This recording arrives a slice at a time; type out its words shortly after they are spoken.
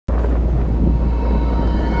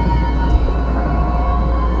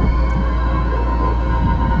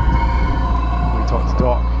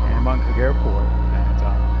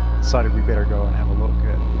decided we better go and have a look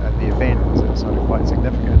at the event, because it sounded quite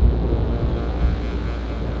significant.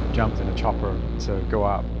 Jumped in a chopper to go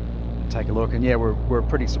up and take a look, and yeah, we're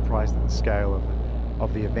pretty surprised at the scale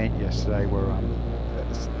of the event yesterday, where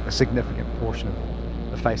a significant portion of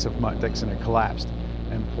the face of Mt Dixon had collapsed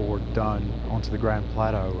and poured down onto the Grand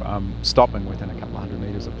Plateau, stopping within a couple of hundred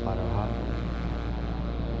metres of Plateau Hut.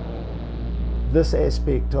 This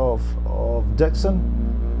aspect of Dixon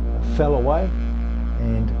fell away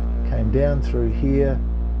and came down through here,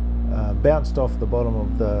 bounced off the bottom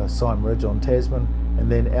of the Syme Ridge on Tasman, and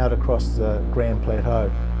then out across the Grand Plateau.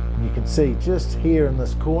 And you can see just here in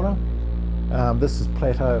this corner, this is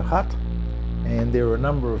Plateau Hut, and there were a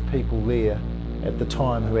number of people there at the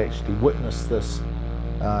time who actually witnessed this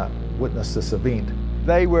event.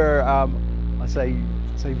 They were, I say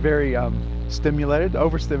very stimulated,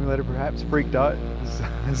 overstimulated perhaps, freaked out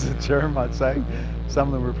is the term I'd say. Some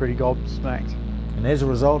of them were pretty gobsmacked. And as a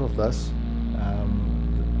result of this,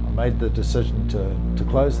 I made the decision to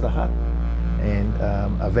close the hut and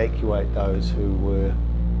evacuate those who were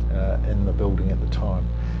in the building at the time.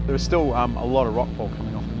 There was still a lot of rockfall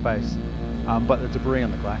coming off the face, but the debris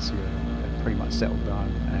on the glacier had pretty much settled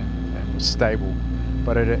down and was stable.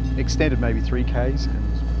 But it extended maybe 3 k's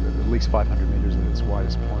and was at least 500 metres at its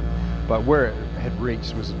widest point. But where it had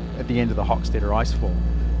reached was at the end of the Hochstetter icefall.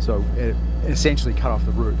 So it essentially cut off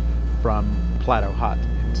the route from Plateau Hut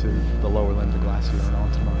into the lower limb of the glacier and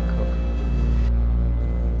onto Mount Cook.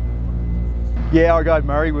 Yeah, our guide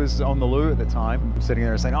Murray was on the loo at the time, sitting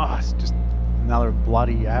there saying, "Oh, it's just another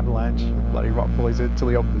bloody avalanche, bloody rockfall," he said, till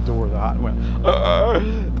he opened the door of the hut and went, "Arr!"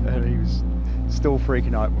 And he was still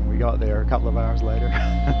freaking out when we got there a couple of hours later.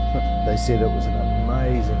 They said it was an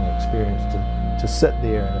amazing experience to sit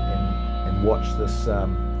there and watch this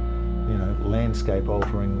landscape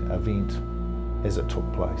altering event as it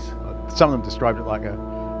took place. Some of them described it like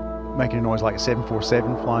making a noise like a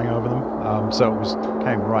 747 flying over them, so it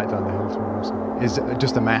came right down the hill towards them. It's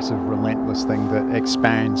just a massive, relentless thing that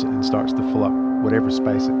expands and starts to fill up whatever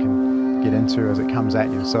space it can get into as it comes at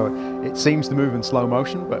you. So it seems to move in slow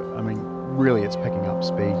motion, but I mean, really it's picking up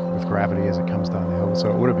speed with gravity as it comes down the hill. So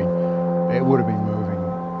it would have been moving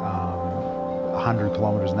 100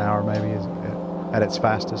 kilometres an hour maybe at its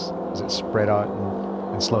fastest as it spread out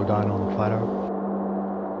and slowed down on the plateau.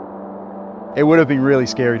 It would have been really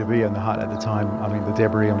scary to be in the hut at the time. I mean, the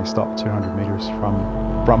debris only stopped 200 metres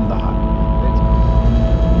from the hut.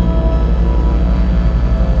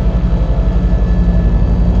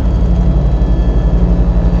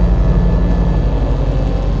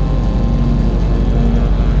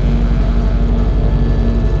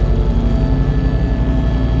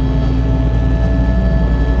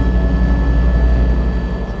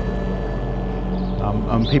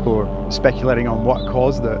 People were speculating on what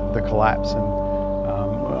caused the collapse, and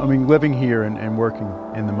I mean, living here and working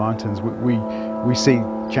in the mountains, we see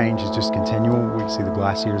change is just continual. We see the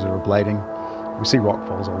glaciers are ablating. We see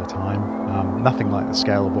rockfalls all the time. Nothing like the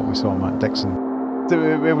scale of what we saw at Mt Dixon.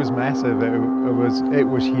 It was massive. It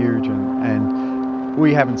was huge, and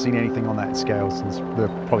we haven't seen anything on that scale since the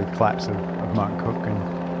collapse of Mount Cook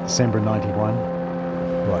in December '91.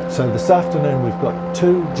 Right, so this afternoon we've got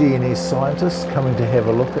 2 GNS scientists coming to have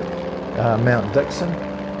a look at Mt Dixon.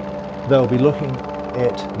 They'll be looking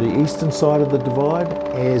at the eastern side of the divide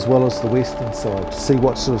as well as the western side to see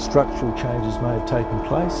what sort of structural changes may have taken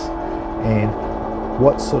place and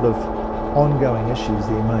what sort of ongoing issues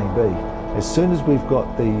there may be. As soon as we've got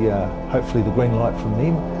hopefully the green light from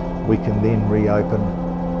them, we can then reopen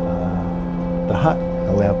the hut,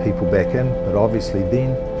 allow people back in, but obviously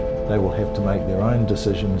then they will have to make their own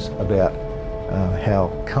decisions about how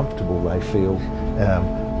comfortable they feel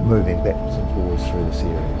moving backwards and forwards through this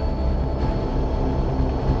area.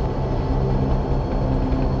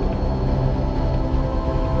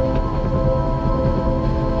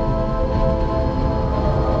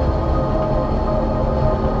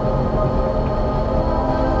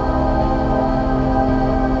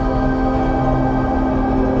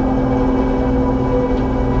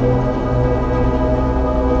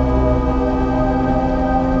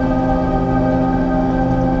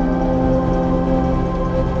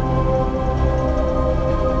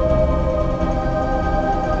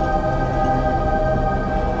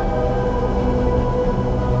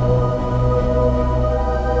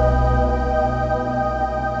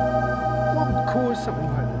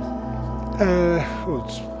 Well,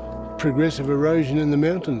 it's progressive erosion in the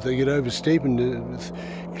mountains. They get oversteepened with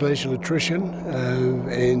glacial attrition,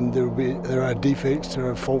 and there are defects, there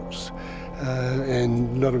are faults,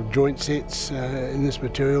 and a lot of joint sets in this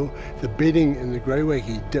material. The bedding in the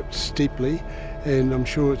Greywacke dipped steeply, and I'm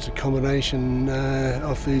sure it's a combination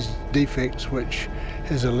of these defects which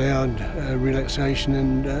has allowed relaxation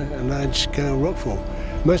and a large-scale rockfall.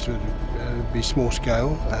 Most of it would be small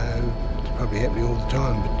scale, it's probably happening all the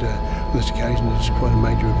time, but on this occasion it's quite a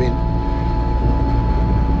major event.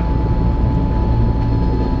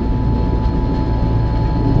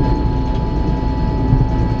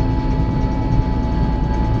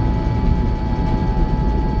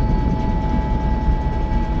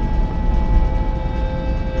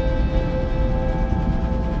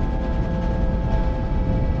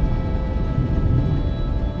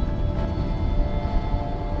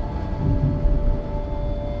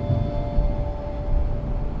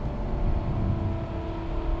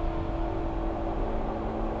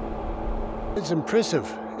 It's impressive.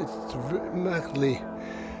 It's remarkably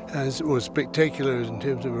spectacular in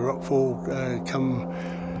terms of a rockfall come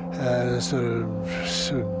sort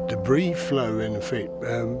of debris flow in effect.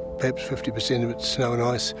 Perhaps 50% of it's snow and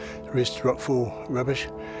ice, the rest rockfall rubbish.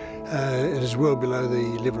 It is well below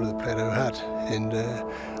the level of the plateau hut, and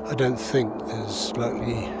I don't think there's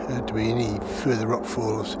likely to be any further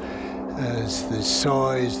rockfalls as the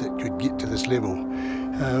size that could get to this level.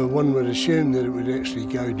 One would assume that it would actually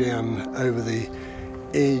go down over the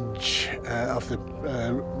edge of the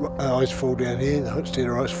icefall down here, the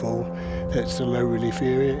Hotstetter icefall. That's the low relief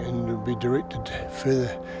area, and would be directed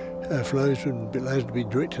further flows would be allowed to be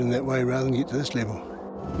directed in that way rather than get to this level.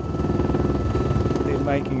 They're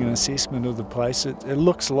making an assessment of the place. It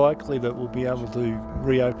looks likely that we'll be able to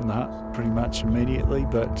reopen the hut pretty much immediately,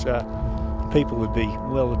 but people would be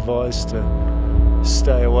well advised to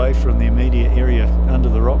stay away from the immediate area under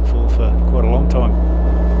the rockfall for quite a long time.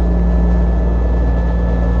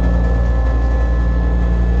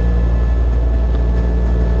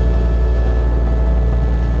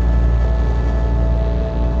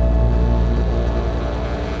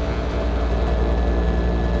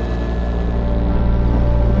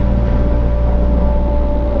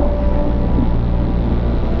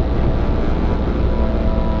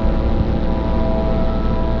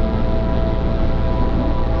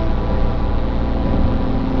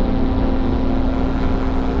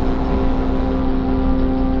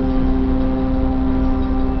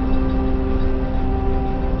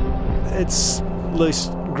 It's loose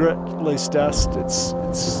grit, loose dust. It's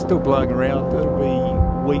still blowing around. It'll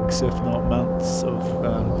be weeks, if not months,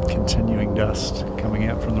 of continuing dust coming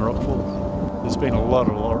out from the rockfall. There's been a lot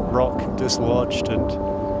of rock dislodged and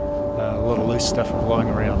a lot of loose stuff lying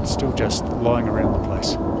around, still just lying around the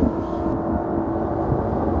place.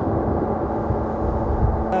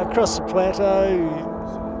 Across the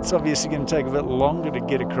plateau, it's obviously going to take a bit longer to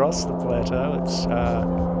get across the plateau. It's a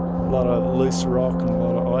lot of loose rock and a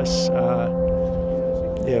lot of ice.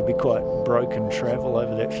 Yeah, it'd be quite broken travel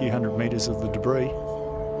over that few hundred metres of the debris.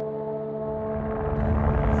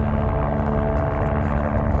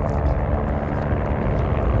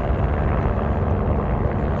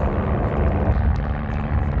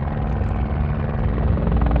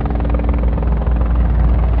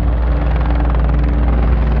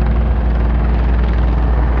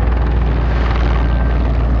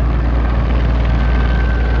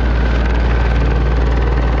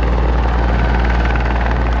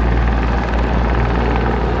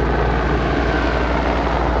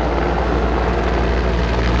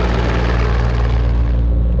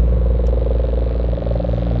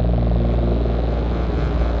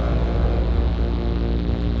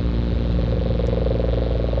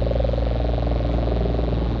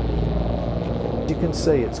 You can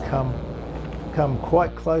see it's come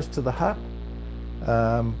quite close to the hut.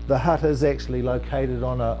 The hut is actually located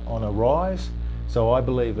on a rise, so I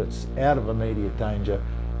believe it's out of immediate danger,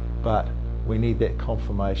 but we need that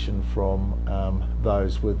confirmation from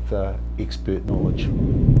those with expert knowledge.